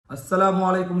আসসালামু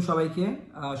আলাইকুম সবাইকে।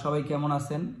 সবাই কেমন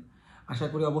আছেন? আশা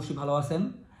করি অবশ্যই ভালো আছেন।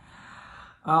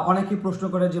 অনেকেই প্রশ্ন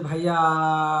করে যে ভাইয়া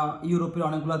ইউরোপের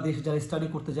অনেকগুলো দেশ যারা স্টাডি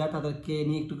করতে যায় তাদেরকে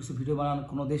নিয়ে একটু কিছু ভিডিও বানান,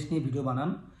 কোনো দেশ নিয়ে ভিডিও বানান।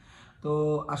 তো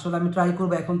আসলে আমি ট্রাই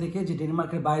করবো এখন থেকে যে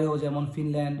ডেনমার্কের বাইরেও যেমন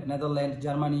ফিনল্যান্ড, নেদারল্যান্ড,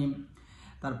 জার্মানি,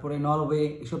 তারপরে নরওয়ে,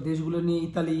 এসব দেশগুলো নিয়ে,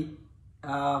 ইতালি,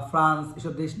 ফ্রান্স,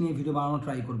 এসব দেশ নিয়ে ভিডিও বানানোর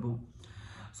ট্রাই করব।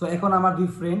 সো এখন আমার দুই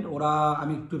ফ্রেন্ড,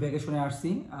 আমি একটু ভ্যাকেশনে আসছি,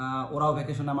 ওরাও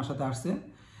ভ্যাকেশনে আমার সাথে আসছে।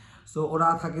 সো ওরা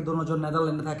থাকে দুজন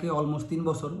নেদারল্যান্ডে থাকে অলমোস্ট 3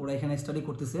 বছর, ওরা এখানে স্টাডি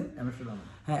করতেছে।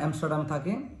 হ্যাঁ, অ্যামস্টারডাম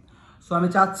থাকে। সো আমি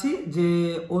চাচ্ছি যে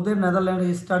ওদের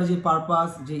নেদারল্যান্ডের স্টাডি যে পারপাস,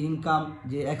 যে ইনকাম,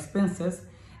 যে এক্সপেন্সেস,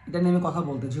 এটা নিয়ে আমি কথা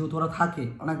বলতে, যেহেতু ওরা থাকে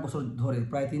অনেক বছর ধরে,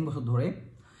 প্রায় 3 বছর ধরে।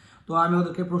 তো আমি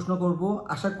ওদেরকে প্রশ্ন করব,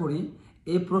 আশা করি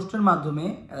এই প্রশ্নের মাধ্যমে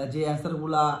যে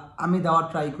অ্যান্সারগুলা আমি দেওয়ার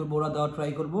ট্রাই করবো, ওরা দেওয়ার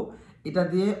ট্রাই করব, এটা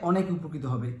দিয়ে অনেক উপকৃত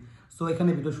হবে। সো এখানে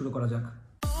ভিডিও শুরু করা যাক।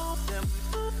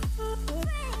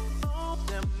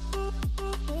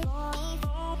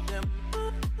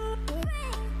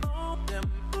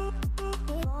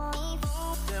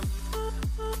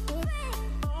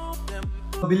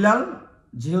 বিল্লাল,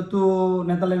 যেহেতু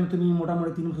নেদারল্যান্ডে তুমি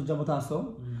মোটামুটি 3 বছর যাবত আসো,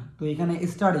 তো এখানে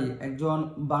স্টাডি একজন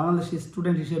বাংলাদেশি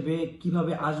স্টুডেন্ট হিসেবে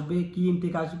কিভাবে আসবে, কি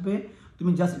ইনটেক আসবে,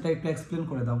 তুমি জাস্ট এটা একটু এক্সপ্লেন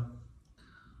করে দাও।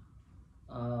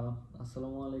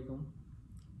 আসসালামু আলাইকুম।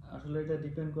 আসলে এটা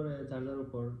ডিপেন্ড করে যার যার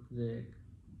উপর, যে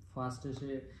ফার্স্ট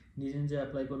এসে নিজে নিজে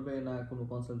অ্যাপ্লাই করবে না কোনো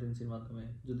কনসালটেন্সির মাধ্যমে।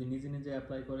 যদি নিজে নিজে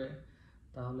অ্যাপ্লাই করে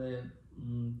তাহলে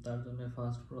তার জন্য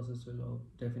ফার্স্ট প্রসেস হলো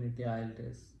ডেফিনেটলি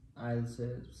আইএলসে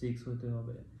 6 হতে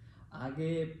হবে। আগে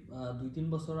 2-3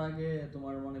 বছর আগে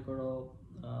তোমার মনে করো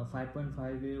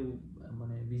 5.5-এ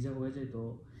মানে ভিসা হয়ে যেত,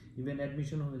 ইভেন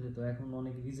অ্যাডমিশন হয়ে যেত। এখন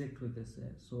অনেক রিজেক্ট হইতেছে।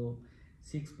 সো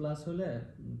 6+ হলে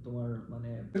তোমার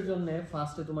মানে এর জন্য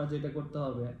ফার্স্টে তোমার যেটা করতে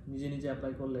হবে, নিজে নিজে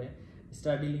অ্যাপ্লাই করলে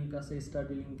স্টাডি লিঙ্ক আছে,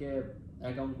 স্টাডি লিঙ্কে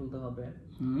অ্যাকাউন্ট খুলতে হবে।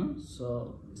 সো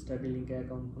স্টাডি লিঙ্কে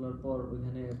অ্যাকাউন্ট খোলার পর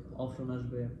ওইখানে অপশন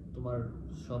আসবে, তোমার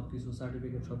সব কিছু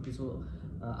সার্টিফিকেট সব কিছু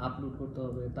আপলোড করতে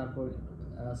হবে। তারপর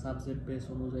সাবজেক্ট বেস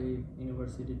অনুযায়ী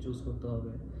ইউনিভার্সিটি চুজ করতে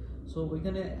হবে। সো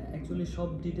ওইখানে অ্যাকচুয়ালি সব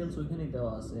ডিটেলস ওইখানেই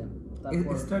দেওয়া আছে।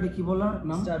 তারপর স্টাডি কি বলার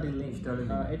নাম? Study link.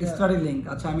 স্টাডি লিঙ্ক,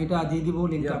 আচ্ছা আমি এটা দিয়ে দিব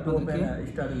লিঙ্কটা আপনাদেরকে।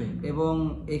 এবং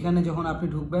এখানে যখন আপনি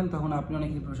ঢুকবেন তখন আপনি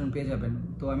অনেক ইনফরমেশন পেয়ে যাবেন।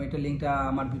 তো আমি এটা লিঙ্কটা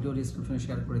আমার ভিডিও ডেসক্রিপশনে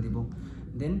শেয়ার করে দিব।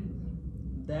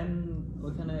 দেন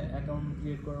ওইখানে অ্যাকাউন্ট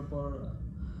ক্রিয়েট করার পর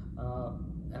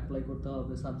অ্যাপ্লাই করতে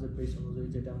হবে সাবজেক্ট বেস অনুযায়ী,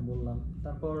 যেটা আমি বললাম।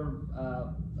 তারপর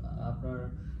আপনার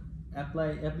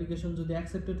অ্যাপ্লিকেশন যদি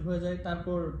অ্যাকসেপ্টেড হয়ে যায়,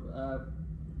 তারপর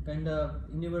কাইন্ডা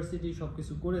ইউনিভার্সিটি সব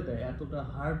কিছু করে দেয়। এতটা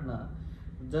হার্ড না,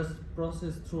 জাস্ট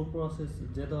প্রসেস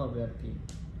যেতে হবে আর কি।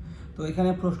 তো এখানে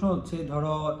প্রশ্ন হচ্ছে,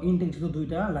 ধরো ইনটেক যেহেতু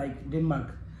দুইটা, লাইক ডেনমার্ক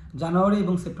জানুয়ারি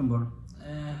এবং সেপ্টেম্বর।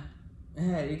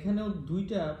 হ্যাঁ, এখানেও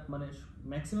দুইটা, মানে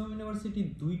ম্যাক্সিমাম ইউনিভার্সিটি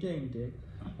দুইটা intact,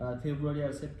 February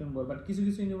R September. But কিছু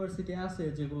কিছু ইউনিভার্সিটি আছে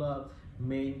যেগুলো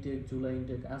মে ইনটেক, জুলাই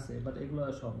ইনটেক আছে, বাট এগুলো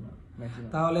সব না ম্যাক্সিমাম।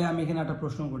 তাহলে আমি এখানে একটা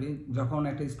প্রশ্ন করি, যখন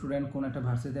একটা স্টুডেন্ট কোন একটা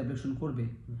ভার্সিটিতে অ্যাপ্লিকেশন করবে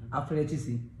আফটার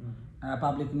এইচএসসি,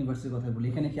 পাবলিক ইউনিভার্সিটির কথা বলি,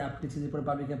 এখানে কি আফটার এইচএসসি পরে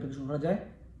পাবলিক অ্যাপ্লিকেশন করা যায়?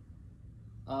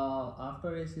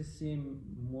 আফটার এসএসসি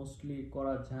মোস্টলি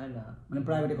করা যায় না, মানে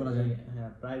প্রাইভেটে করা যায়।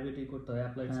 হ্যাঁ, প্রাইভেটেই করতে হয়,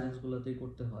 অ্যাপ্লাইড সায়েন্সগুলোতেই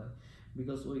করতে হয়।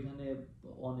 বিকজ ওইখানে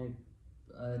অনেক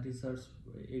রিসার্চ,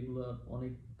 এগুলো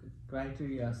অনেক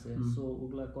ক্রাইটেরিয়া আছে। সো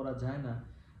ওগুলা করা যায় না।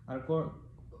 আর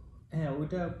হ্যাঁ,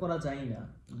 ওইটা করা যায় না।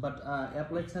 বাট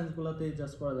অ্যাপ্লাইড সায়েন্সগুলোতেই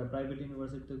জাস্ট করা যায়, প্রাইভেট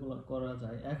ইউনিভার্সিটিতে করা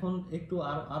যায়। এখন একটু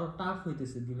আরো টাফ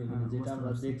হইতেছে দিনে দিনে, যেটা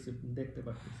আমরা দেখতে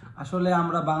পাচ্ছি। আসলে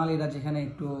আমরা বাঙালিরা যেখানে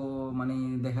একটু মানে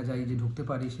দেখা যায় যে ঢুকতে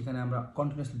পারি, সেখানে আমরা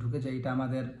কন্টিনিউসলি ঢুকে যাই। এটা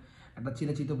আমাদের একটা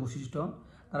চিরাচিত বৈশিষ্ট্য।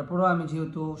 তারপরেও আমি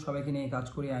যেহেতু সবাইকে নিয়ে কাজ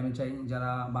করি, আমি চাই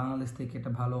যারা বাংলাদেশ থেকে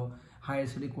একটা ভালো হায়ার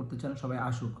স্টাডি করতে চান সবাই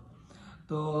আসুক।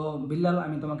 তো বিল্লাল,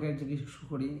 আমি তোমাকে জিজ্ঞেস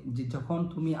করি যে যখন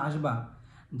তুমি আসবা,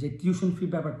 যে টিউশন ফি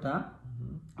ব্যাপারটা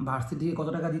ভার্সিটিকে কত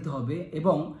টাকা দিতে হবে,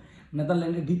 এবং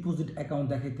নেদারল্যান্ডের ডিপোজিট অ্যাকাউন্ট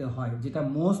দেখাইতে হয়, যেটা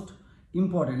মোস্ট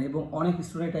ইম্পর্টেন্ট এবং অনেক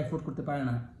স্টুডেন্ট অ্যাফোর্ড করতে পারে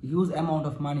না, huge amount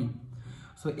of money.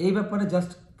 So এই ব্যাপারে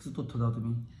জাস্ট কিছু তথ্য দাও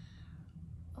তুমি।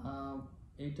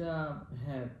 এটা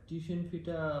হ্যাঁ, টিউশন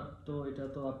ফিটা তো এটা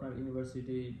তো আপনার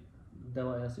ইউনিভার্সিটি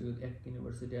দেওয়া আছে, এক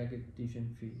ইউনিভার্সিটি এক এক টিউশন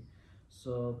ফি।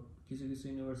 সো কিছু কিছু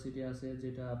ইউনিভার্সিটি আছে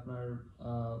যেটা আপনার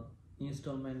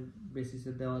ইনস্টলমেন্ট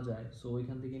বেসিসে দেওয়া যায়। সো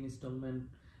ওইখান থেকে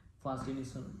ফার্স্ট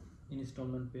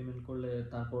ইনস্টলমেন্ট পেমেন্ট করলে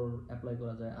তারপর অ্যাপ্লাই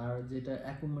করা যায়। আর যেটা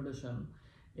অ্যাকোমোডেশন,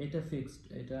 এটা ফিক্সড,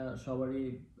 এটা সবারই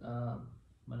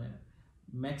মানে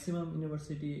ম্যাক্সিমাম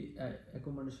ইউনিভার্সিটি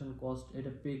অ্যাকোমোডেশন কস্ট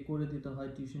এটা পে করে দিতে হয়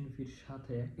টিউশন ফির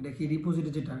সাথে। এটা কি ডিপোজিট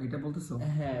যেটা এটা বলতেছো?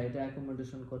 হ্যাঁ, এটা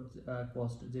অ্যাকোমোডেশন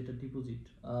কস্ট, যেটা ডিপোজিট।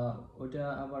 ওইটা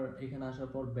আবার এখানে আসার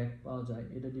পর ব্যাক পাওয়া যায়।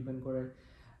 এটা ডিপেন্ড করে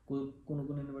কোনো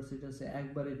কোনো ইউনিভার্সিটি আছে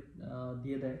একবারে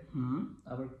দিয়ে দেয়,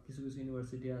 আবার কিছু কিছু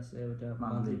ইউনিভার্সিটি আছে ওটা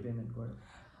মান্থলি পেমেন্ট করে।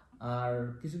 আর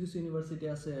কিছু কিছু ইউনিভার্সিটি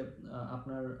আছে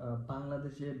আপনার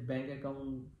বাংলাদেশে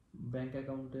ব্যাংক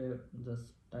অ্যাকাউন্টে জাস্ট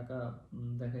টাকা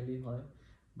দেখাইলেই হয়,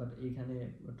 বাট এইখানে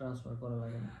ট্রান্সফার করা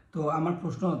লাগে না। তো আমার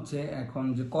প্রশ্ন হচ্ছে এখন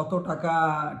যে কত টাকা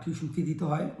টিউশন ফি দিতে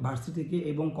হয় ভার্সিটি থেকে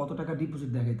এবং কত টাকা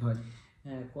ডিপোজিট দেখাইতে হয়?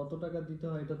 হ্যাঁ, কত টাকা দিতে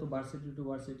হয় এটা তো ভার্সিটি টু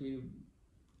ভার্সিটি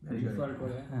ডিফার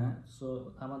করে। হ্যাঁ, সো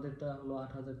আমাদেরটা হলো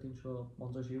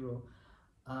 8,350 ইউরো,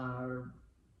 আর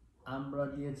আমরা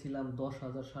দিয়েছিলাম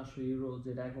 10,700 ইউরো,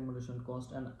 যেটা অ্যাকোমোডেশন কস্ট,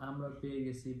 অ্যান্ড আমরা পেয়ে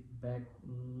গেছি ব্যাক।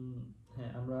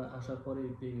 হ্যাঁ, আমরা আসার পরেই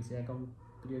পেয়ে গেছি, অ্যাকাউন্ট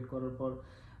ক্রিয়েট করার পর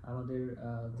আমাদের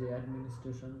যে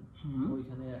অ্যাডমিনিস্ট্রেশন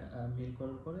ওইখানে মেল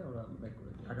করার পরে ওরা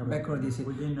ব্যাক করে দিয়েছে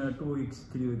উইদিন 2 উইকস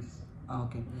 3 উইকস।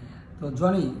 ওকে। তো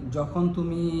জনি, যখন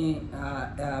তুমি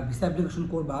ভিসা অ্যাপ্লিকেশন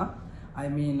করবা আই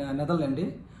মিন নেদারল্যান্ডে,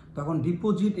 তখন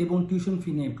ডিপোজিট এবং টিউশন ফি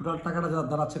নিয়ে টোটাল টাকাটা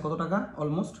দাঁড়াচ্ছে কত টাকা?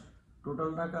 অলমোস্ট টোটাল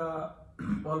টাকা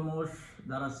অলমোস্ট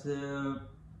দাঁড়াচ্ছে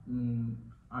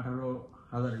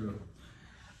 18,000 ইউরো।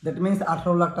 দ্যাট মিনস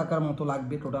 18 লাখ টাকার মতো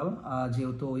লাগবে টোটাল,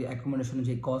 যেহেতু ওই অ্যাকোমোডেশনের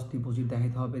যে কস্ট ডিপোজিট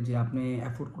দেখাতে হবে যে আপনি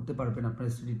অ্যাফোর্ড করতে পারবেন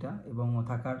আপনার স্টাডিটা এবং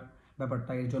থাকার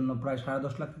ব্যাপারটা, এর জন্য প্রায়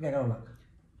 10.5 লাখ থেকে 11 লাখ।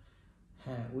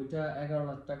 হ্যাঁ, ওইটা 11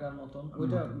 লাখ টাকার মতন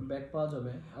ওইটা ব্যাক পাওয়া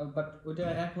যাবে, বাট ওইটা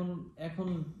এখন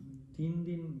দিন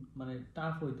দিন মানে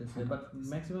টাফ হইতেছে, বাট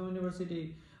ম্যাক্সিমাম ইউনিভার্সিটি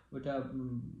ওইটা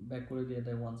ব্যাক করে দিয়ে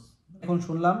দেয় ওয়ান্স। এখন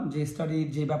শুনলাম যে স্টাডির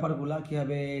যে ব্যাপারগুলো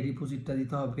কীভাবে ডিপোজিটটা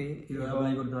দিতে হবে,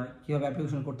 কীভাবে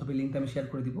অ্যাপ্লিকেশন করতে হবে, লিঙ্কটা আমি শেয়ার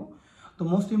করে দিব। তো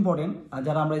মোস্ট ইম্পর্টেন্ট,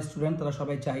 যারা আমরা স্টুডেন্ট তারা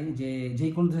সবাই চাই যে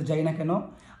যেই কোনো দেশে যাই না কেন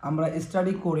আমরা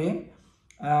স্টাডি করে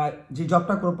যে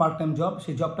জবটা করবো পার্ট টাইম জব,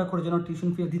 সেই জবটা করে যেন টিউশন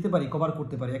ফি দিতে পারি, কভার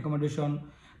করতে পারি, accommodation,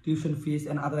 tuition fees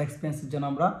and other expenses যেন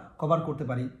আমরা কভার করতে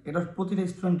পারি। এটা প্রতিটা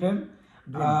স্টুডেন্টের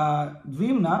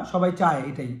ড্রিম না, সবাই চায়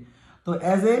এটাই। তো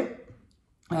অ্যাজ এ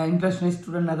ইন্টারন্যাশনাল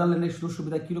স্টুডেন্ট নেদারল্যান্ডের সুযোগ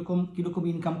সুবিধা কীরকম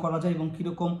ইনকাম করা যায় এবং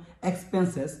কীরকম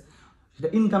এক্সপেন্সেস, সেটা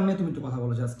ইনকাম নিয়ে তুমি একটু কথা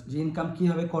বলো জাস্ট, যে ইনকাম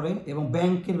কীভাবে করে এবং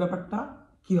ব্যাংকের ব্যাপারটা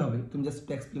কীভাবে, তুমি জাস্ট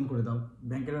এক্সপ্লেন করে দাও।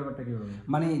 ব্যাংকের ব্যাপারটা কীভাবে?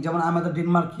 মানে যেমন আমাদের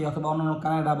ডেনমার্কে অথবা অন্যান্য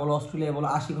কানাডা বলো, অস্ট্রেলিয়া বলো,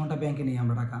 80 ঘন্টা ব্যাংকে নিই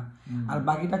আমরা টাকা, আর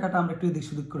বাকি টাকাটা আমরা একটু এদিক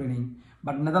সেদিক করে নিই।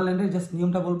 বাট নেদারল্যান্ডের জাস্ট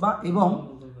নিয়মটা বলবা এবং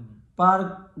পার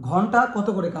ঘন্টা কত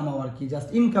করে কামাও আর কি, জাস্ট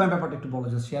ইনকামের ব্যাপারটা একটু বলো,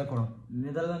 জাস্ট শেয়ার করো।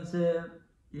 নেদারল্যান্ডসে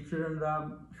স্টুডেন্টরা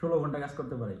 16 ঘন্টা কাজ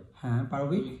করতে পারে। হ্যাঁ, পার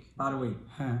উইক।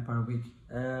 হ্যাঁ, per week.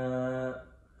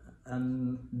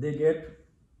 and they get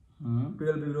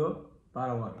 12 euro per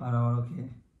hour. ওকে।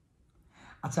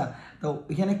 আচ্ছা, তো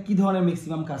এখানে কি ধরনের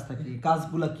ম্যাক্সিমাম কাজ থাকে?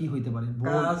 কাজগুলো কি হইতে পারে?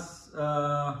 কাজ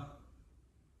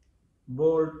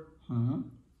বোল্ট,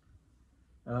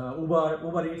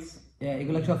 উবার ইটস,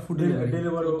 এগুলো সব ফুড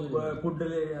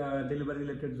ডেলিভারি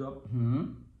রিলেটেড জব।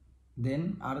 দেন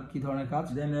আর কি ধরনের কাজ?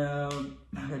 দেন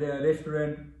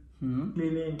রেস্টুরেন্ট,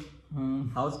 ক্লিনিং,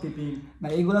 হাউসকিপিং। না,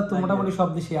 এগুলো তো মোটামুটি সব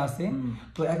দেশে আছে।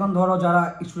 তো এখন ধরো যারা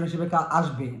স্টুডেন্ট হিসেবে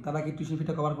আসবে তারা কি টিউশন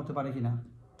ফিটা কভার করতে পারে কিনা?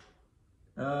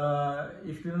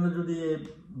 স্টুডেন্টরা যদি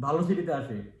ভালো সিটিতে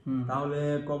আসে তাহলে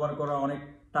কভার করা অনেক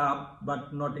টাফ, বাট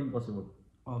নট ইম্পসিবল।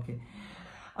 ওকে।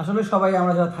 আসলে সবাই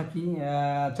আমরা যারা থাকি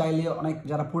চাইলে অনেক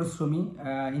যারা পরিশ্রমী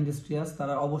ইন্ডাস্ট্রিয়াস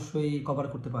তারা অবশ্যই কভার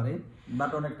করতে পারে,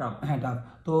 বাট অনেক টাফ। হ্যাঁ, টাফ।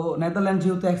 তো নেদারল্যান্ড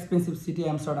যেহেতু এক্সপেন্সিভ সিটি,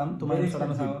 আমস্টারডাম, তোমার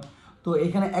আমস্টারডামে থাকো, তো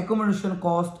এখানে অ্যাকোমোডেশন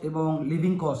কস্ট এবং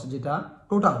লিভিং কস্ট যেটা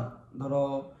টোটাল ধরো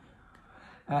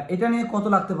এটা নিয়ে কত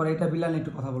লাগতে পারে, এটা বিলাল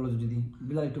একটু কথা বলো যদি।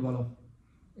 বিলাল একটু বলো।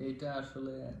 এটা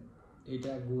আসলে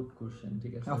এটা গুড কোশ্চেন,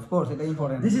 ঠিক আছে? অফ কোর্স, এটা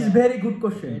important. This is very good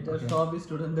question. এটা সব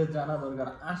স্টুডেন্টদের জানা দরকার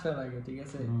আসার আগে, ঠিক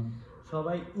আছে?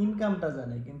 সবাই ইনকামটা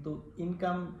জানে, কিন্তু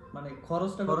ইনকাম মানে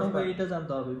খরচটা কত হবে এটা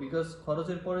জানতে হবে, বিকজ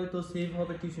খরচের পরেই তো সেভ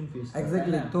হবে টিউশন ফিস।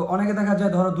 এক্স্যাক্টলি। তো অনেকে দেখা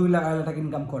যায় ধরো 2 লাখ 2.5 লাখ টাকা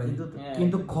ইনকাম করে,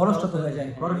 কিন্তু খরচটা তো হয়ে যায়।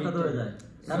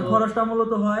 কারণ খরচটা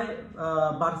মূলত হয়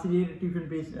ভার্সিটির টিউশন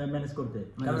ফিস ম্যানেজ করতে,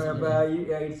 কারণ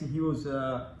it's huge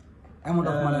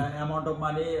amount of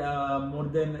money, more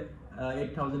then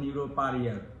 8,000 euro per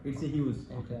year. It's a huge.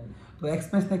 তো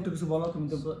এক্সপেন্স না একটু কিছু বলো তুমি।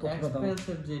 তো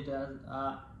এক্সপেন্সিভ যেটা,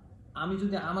 আমি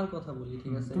যদি আমার কথা বলি,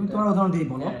 ঠিক আছে? তুমি তোমার উদাহরণ দিয়ে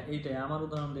বলো। এইটাই আমার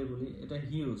উদাহরণ দিয়ে বলি, এটা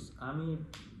হিউজ। আমি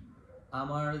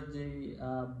আমার যে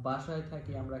বাসায়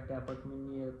থাকি, আমরা একটা অ্যাপার্টমেন্ট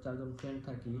নিয়ে 4 জন ফ্রেন্ড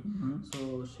থাকি। সো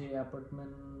সেই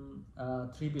অ্যাপার্টমেন্ট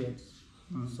 3 বেডস।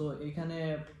 সো এখানে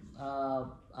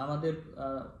আমাদের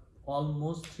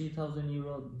অলমোস্ট 3,000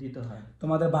 ইউরো দিতে হয়।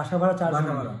 তোমাদের বাসা ভাড়া 4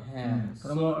 জন? হ্যাঁ,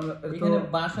 এখানে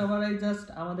বাসা ভাড়াই জাস্ট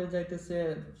আমাদের যাইতেছে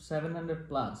 700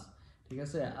 প্লাস, ঠিক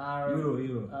আছে? আর ইউরো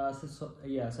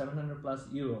 700 প্লাস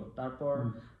ইউরো। তারপর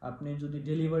আপনি যদি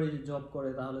ডেলিভারি জব করে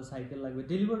তাহলে সাইকেল লাগবে,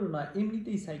 ডেলিভারি না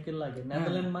এমনিতেই সাইকেল লাগে,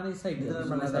 নেদারল্যান্ড মানে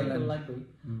সাইকেল লাগবেই।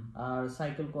 আর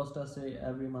সাইকেল কস্ট আছে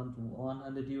এভরি মান্থ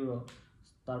 100 ইউরো।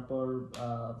 তারপর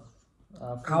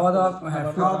খাওয়া দাওয়া, হ্যাঁ,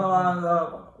 খাওয়া দাওয়া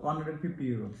 150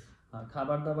 ইউরো।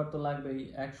 খাবার দাবার তো লাগবেই,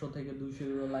 100 থেকে 200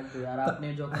 ইউরো লাগবে। আর আপনি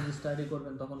যখন স্টাডি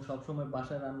করবেন তখন সবসময়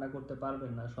বাসায় রান্না করতে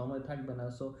পারবেন না, সময় থাকবে না।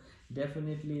 সো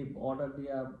ডেফিনেটলি অর্ডার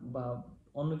দিয়া বা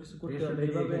অন্য কিছু করতে হবে,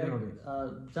 এইভাবে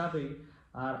যাবেই।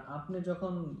 আর আপনি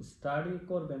যখন স্টাডি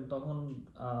করবেন তখন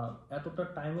এতটা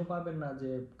টাইমও পাবেন না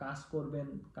যে কাজ করবেন,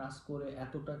 কাজ করে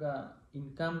এত টাকা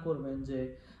ইনকাম করবেন যে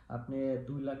আপনি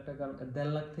 2 লাখ টাকা, 1.5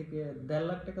 লাখ থেকে 1.5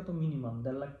 লাখ টাকা তো মিনিমাম,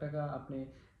 1.5 লাখ টাকা আপনি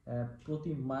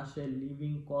প্রতি মাসে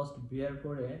লিভিং কস্ট বিয়ার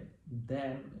করে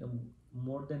দেন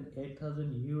মোর দেন 8,000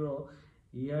 ইউরো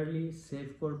ইয়ারলি সেভ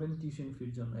করবেন টিউশন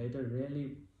ফির জন্য। এটা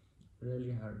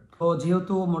রিয়েলি হার্ড। তো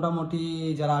যেহেতু মোটামুটি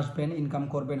যারা আসবেন ইনকাম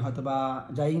করবেন, হয়তো বা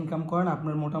যাই ইনকাম করেন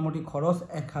আপনার মোটামুটি খরচ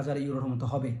 1,000 ইউরোর মতো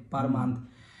হবে পার মান্থ।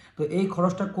 তো এই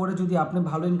খরচটা করে যদি আপনি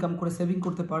ভালো ইনকাম করে সেভিং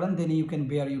করতে পারেন, দেন you can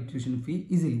bear your tuition fee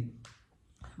easily.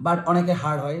 But অনেকে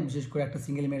হার্ড হয়, বিশেষ করে একটা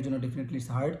সিঙ্গেল মেয়ের জন্য definitely it's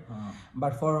hard.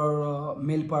 But for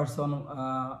mail person,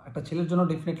 একটা ছেলের জন্য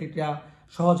ডেফিনেটলি এটা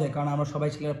সহজ হয়, কারণ আমরা সবাই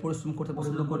ছেলেরা পরিশ্রম করতে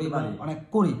পছন্দ করি এবং অনেক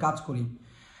কাজ করি।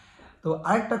 তো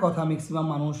আরেকটা কথা, ম্যাক্সিমাম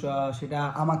মানুষ সেটা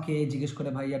আমাকে জিজ্ঞেস করে,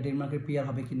 ভাইয়া ডেনমার্কের পিআর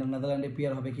হবে কিনা, নেদারল্যান্ডের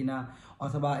পিআর হবে কিনা,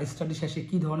 অথবা স্টাডি শেষে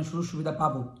কী ধরনের সুযোগ সুবিধা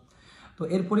পাবো। তো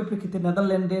এর পরিপ্রেক্ষিতে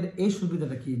নেদারল্যান্ডের এই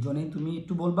সুবিধাটা কি, জনি তুমি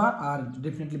একটু বলবা, আর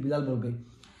ডেফিনেটলি বিলাল বলবে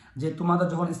যে তোমাদের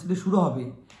যখন স্টাডি শুরু হবে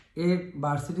এই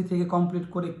ভার্সিটি থেকে কমপ্লিট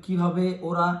করে কিভাবে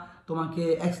ওরা তোমাকে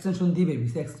এক্সটেনশন দিবে,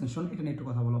 ভিসা এক্সটেনশন, এটা নিয়ে একটু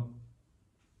কথা বলো।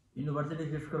 ইউনিভার্সিটি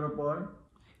শেষ করার পর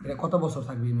এটা কত বছর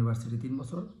থাকবে ইউনিভার্সিটি? 3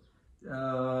 বছর?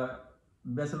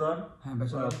 ব্যাচেলর, হ্যাঁ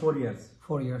ব্যাচেলর 4 ইয়ার্স।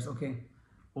 4 ইয়ার্স, ওকে।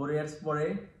 4 ইয়ার্স পরে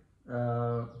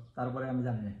তারপরে আমি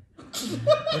জানি না।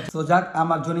 তো যাক,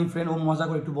 আমার জনি ফ্রেন্ড ও মজা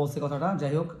করে একটু বলছে কথাটা।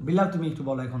 যাই হোক, বিলাল তুমি একটু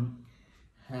বলো এখন।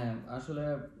 হ্যাঁ, আসলে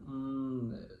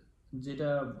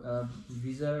যেটা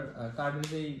ভিসার কার্ডের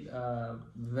যেই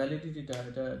ভ্যালিডিটিটা,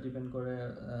 এটা ডিপেন্ড করে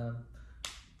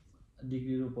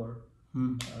ডিগ্রির উপর।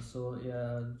 সো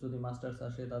যদি মাস্টার্স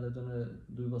আসে তাদের জন্য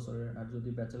 2 বছরের, আর যদি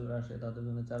ব্যাচেলর আসে তাদের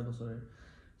জন্য 4 বছরের।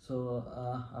 So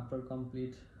after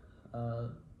complete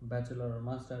bachelor or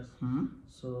masters,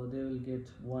 so they will get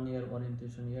 1 year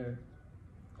orientation year,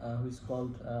 who is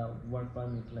called work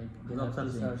permit, like they have to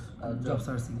search job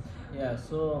searching. Yeah,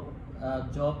 so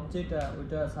job যেটা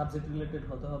ওইটা সাবজেক্ট রিলেটেড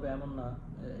হতে হবে এমন না,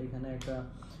 এখানে একটা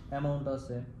অ্যামাউন্ট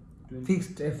আছে,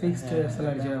 fixed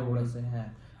salary যেটা বলেছে। হ্যাঁ,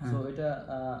 সো এটা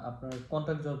আপনার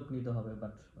কন্ট্রাক্ট জব নিতে হবে,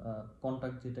 বাট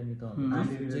কন্ট্রাক্ট যেটা নিতে হবে,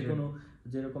 যে কোনো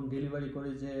যেরকম ডেলিভারি করে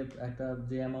যে একটা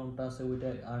যে অ্যামাউন্টটা আছে ওইটা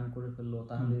আর্ন করে ফেললো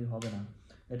তাহলে হবে না,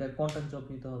 এটা কন্ট্রাক্ট জব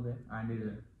নিতে হবে।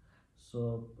 So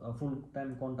full time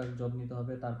contract job নিতে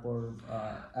হবে, তারপর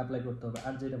অ্যাপ্লাই করতে হবে।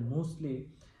 আর যেটা মোস্টলি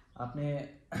আপনি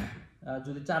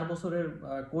যদি 4 বছরের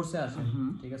কোর্সে আসেন,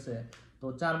 ঠিক আছে, তো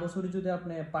 4 বছরই যদি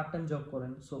আপনি পার্ট টাইম জব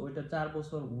করেন, সো ওইটা 4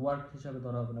 বছর ওয়ার্ক হিসাবে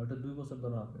ধরা হবে না, ওইটা 2 বছর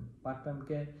ধরা হবে। পার্ট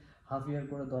টাইমকে হাফ ইয়ার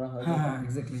করে ধরা হয়।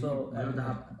 সো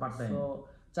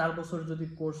 4 বছর যদি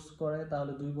কোর্স করে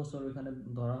তাহলে 2 বছর ওইখানে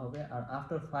ধরা হবে। আর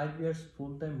after 5 years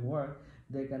full time work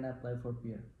they can apply for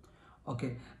PR. ওকে,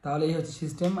 তাহলে এই হচ্ছে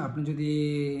সিস্টেম। আপনি যদি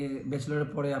ব্যাচেলরের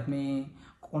পরে আপনি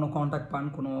কোনো কন্ট্যাক্ট পান,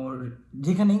 কোনো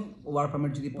যেখানেই ওয়ার্ক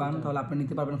পারমিট যদি পান, তাহলে আপনি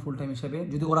নিতে পারবেন ফুল টাইম হিসেবে,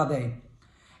 যদি ওরা দেয়।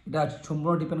 এটা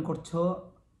সম্পূর্ণ ডিপেন্ড করছে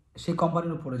সেই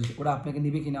কোম্পানির উপরে যে ওরা আপনাকে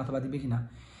নিবে কিনা অথবা দিবে কিনা।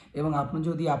 এবং আপনি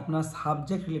যদি আপনার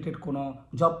সাবজেক্ট রিলেটেড কোনো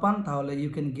জব পান তাহলে you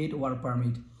can get work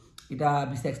permit. এটা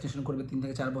ভিসা এক্সটেনশন করবে 3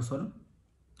 থেকে 4 বছর।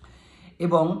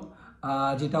 এবং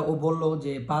যেটা ও বললো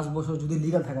যে 5 বছর যদি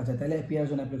লিগ্যাল থাকা যায় তাহলে পিআর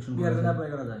জন্য অ্যাপ্লিকেশন করা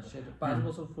যায়। সেটা 5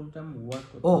 বছর ফুল টাইম ওয়ার্ক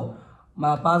করতে ও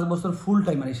 5 বছর ফুল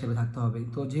টাইমার হিসেবে থাকতে হবে।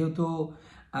 তো যেহেতু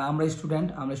আমরা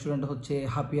স্টুডেন্ট হচ্ছে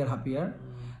হাফ ইয়ার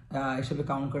হিসেবে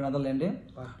কাউন্ট করে নেদারল্যান্ডে।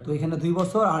 তো এখানে 2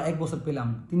 বছর আর 1 বছর পেলাম,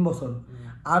 3 বছর।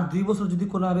 আর 2 বছর যদি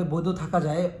কোনোভাবে বৈধ থাকা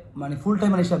যায়, মানে ফুল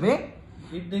টাইমার হিসাবে,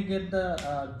 if they get the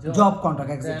job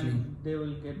contract, exactly, then they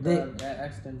will get the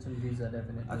extension visa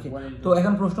definitely. Okay. তো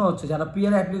এখন প্রশ্ন হচ্ছে যারা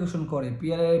পিআর অ্যাপ্লিকেশন করে,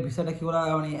 পিআর এর ভিসাটা কি ওরা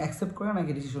মানে অ্যাকসেপ্ট করে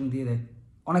নাকি ডিসিশন দিয়ে দেয়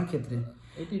অনেক ক্ষেত্রে?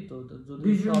 এটাই তো, যদি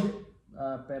সব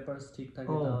পেপারস ঠিক থাকে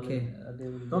তাহলে they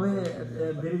will, তবে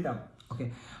ভেরি টাফ। ওকে,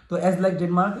 তো অ্যাজ লাইক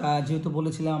ডেনমার্ক, যেহেতু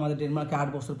বলেছিলাম আমাদের ডেনমার্কে 8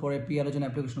 বছর পরে পিআর এর জন্য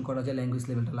অ্যাপ্লিকেশন করা যায়, ল্যাঙ্গুয়েজ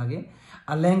লেভেলটা লাগে।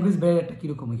 আর ল্যাঙ্গুয়েজ ব্যারিয়ারটা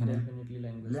কিরকম এখানে? ডেফিনেটলি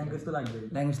ল্যাঙ্গুয়েজ তো লাগবে,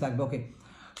 ল্যাঙ্গুয়েজ লাগবে। ওকে,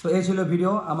 সো এই ছিল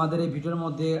ভিডিও। আমাদের এই ভিডিওর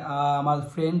মধ্যে আমার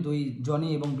ফ্রেন্ড জনি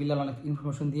এবং বিলাল অনেক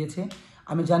ইনফরমেশন দিয়েছে।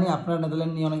 আমি জানি আপনারা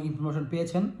নেদারল্যান্ড নিয়ে অনেক ইনফরমেশন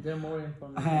পেয়েছেন।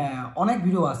 হ্যাঁ, অনেক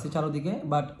ভিডিও আছে চারদিকে,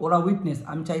 বাট ওরা উইটনেস।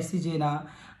 আমি চাইছি যে না,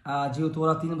 যেহেতু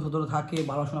ওরা 3 বছর ধরে থাকে,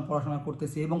 পড়াশোনা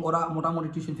করতেছে এবং ওরা মোটামুটি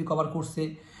টিউশন ফি কভার করছে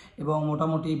এবং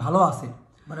মোটামুটি ভালো আছে,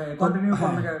 মানে কন্টিনিউ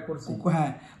করছে।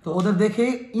 হ্যাঁ, তো ওদের দেখে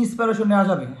ইন্সপিরেশন নেওয়া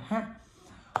যাবে। হ্যাঁ,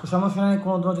 তো সমস্যা নেই,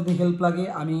 কোনো ধরনের যদি হেল্প লাগে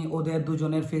আমি ওদের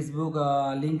দুজনের ফেসবুক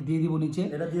লিংক দিয়ে দিব নিচে,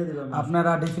 এটা দিয়ে দিবেন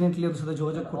আপনারা ডেফিনেটলি ওদের সাথে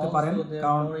যোগাযোগ করতে পারেন। Also, there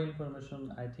কারণ are more information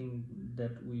I think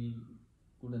that we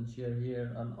couldn't share here,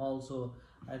 and also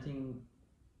I think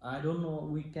I don't know,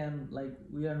 we can like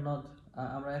we are not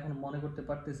আমরা এখন মনে করতে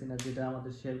পারতেছি না যেটা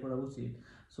আমাদের শেয়ার করা উচিত,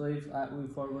 so if we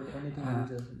forward anything we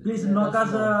just please let knock us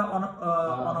us know, on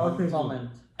our Facebook comment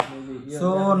maybe so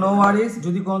no worries,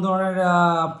 যদি কোনো ধরনের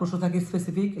প্রশ্ন থাকে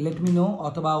স্পেসিফিক লেট মি নো,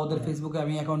 অথবা ওদের ফেসবুকে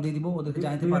আমি অ্যাকাউন্ট দিয়ে দিব, ওদেরকে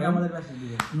জানাতে পারেন, আমাদের মেসেজ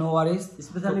দিবেন। No worries.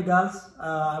 Specially girls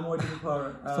I am waiting for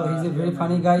so he is a very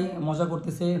funny গাই, মজা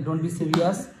করতেছে, ডোন্ট বি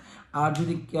সিরিয়াস। আর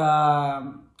যদি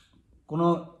কোনো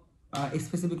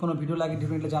স্পেসিফিক কোনো ভিডিও লাগে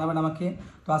ডেফিনেটলি জানাবেন আমাকে।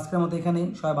 তো আজকের মতো এখানেই,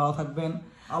 সবাই ভালো থাকবেন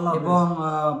আল্লাহ হাফেজ। এবং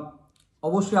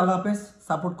অবশ্যই আল্লাহ হাফেজ,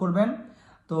 সাপোর্ট করবেন,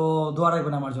 তো দোয়া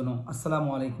রাখবেন আমার জন্য। আসসালামু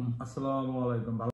আলাইকুম। আসসালামু আলাইকুম।